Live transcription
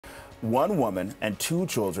One woman and two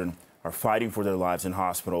children are fighting for their lives in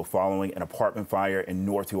hospital following an apartment fire in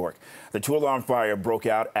North York. The two-alarm fire broke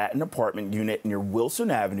out at an apartment unit near Wilson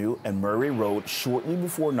Avenue and Murray Road shortly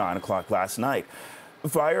before 9 o'clock last night.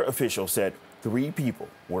 Fire officials said 3 people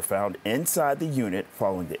were found inside the unit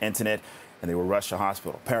following the incident, and they were rushed to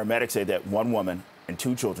hospital. Paramedics say that one woman and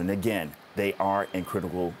 2 children, again, they are in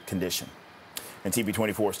critical condition. And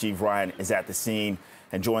TV24 Steve Ryan is at the scene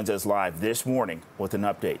and joins us live this morning with an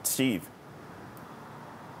update. Steve.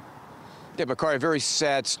 Yeah, Bakari, a very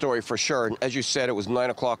sad story for sure. And as you said, it was 9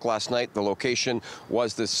 o'clock last night. The location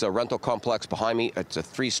was this rental complex behind me. It's a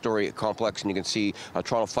 3-story complex, and you can see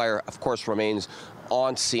Toronto Fire, of course, remains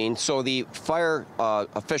on scene. So the fire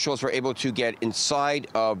officials were able to get inside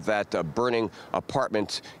of that burning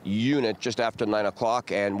apartment unit just after 9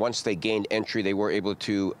 o'clock. And once they gained entry, they were able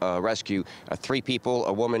to rescue 3 people,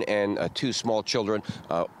 a woman and 2 small children.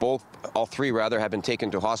 All 3 rather, have been taken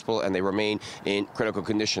to hospital, and they remain in critical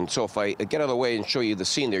condition. So if I get out of the way and show you the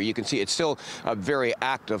scene there, you can see it's still very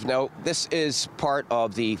active. Now, this is part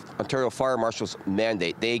of the Ontario Fire Marshal's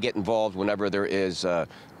mandate. They get involved whenever there is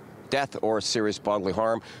death or serious bodily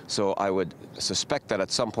harm. So I would suspect that at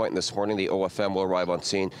some point this morning, the OFM will arrive on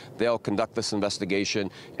scene. They'll conduct this investigation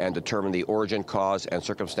and determine the origin, cause, and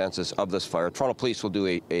circumstances of this fire. Toronto Police will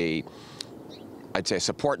do I'd say a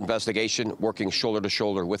support investigation, working shoulder to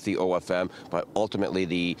shoulder with the OFM, but ultimately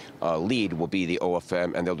the lead will be the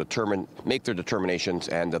OFM, and they'll make their determinations.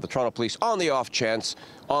 And the Toronto Police, on the off chance,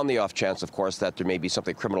 of course, that there may be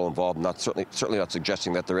something criminal involved, certainly not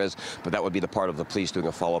suggesting that there is, but that would be the part of the police doing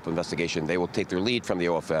a follow-up investigation. They will take their lead from the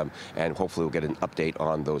OFM, and hopefully we'll get an update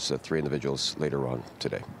on those 3 individuals later on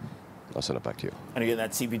today. I'll send it back to you. And again,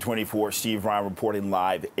 that's CP24 Steve Ryan reporting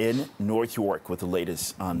live in North York with the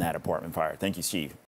latest on that apartment fire. Thank you, Steve.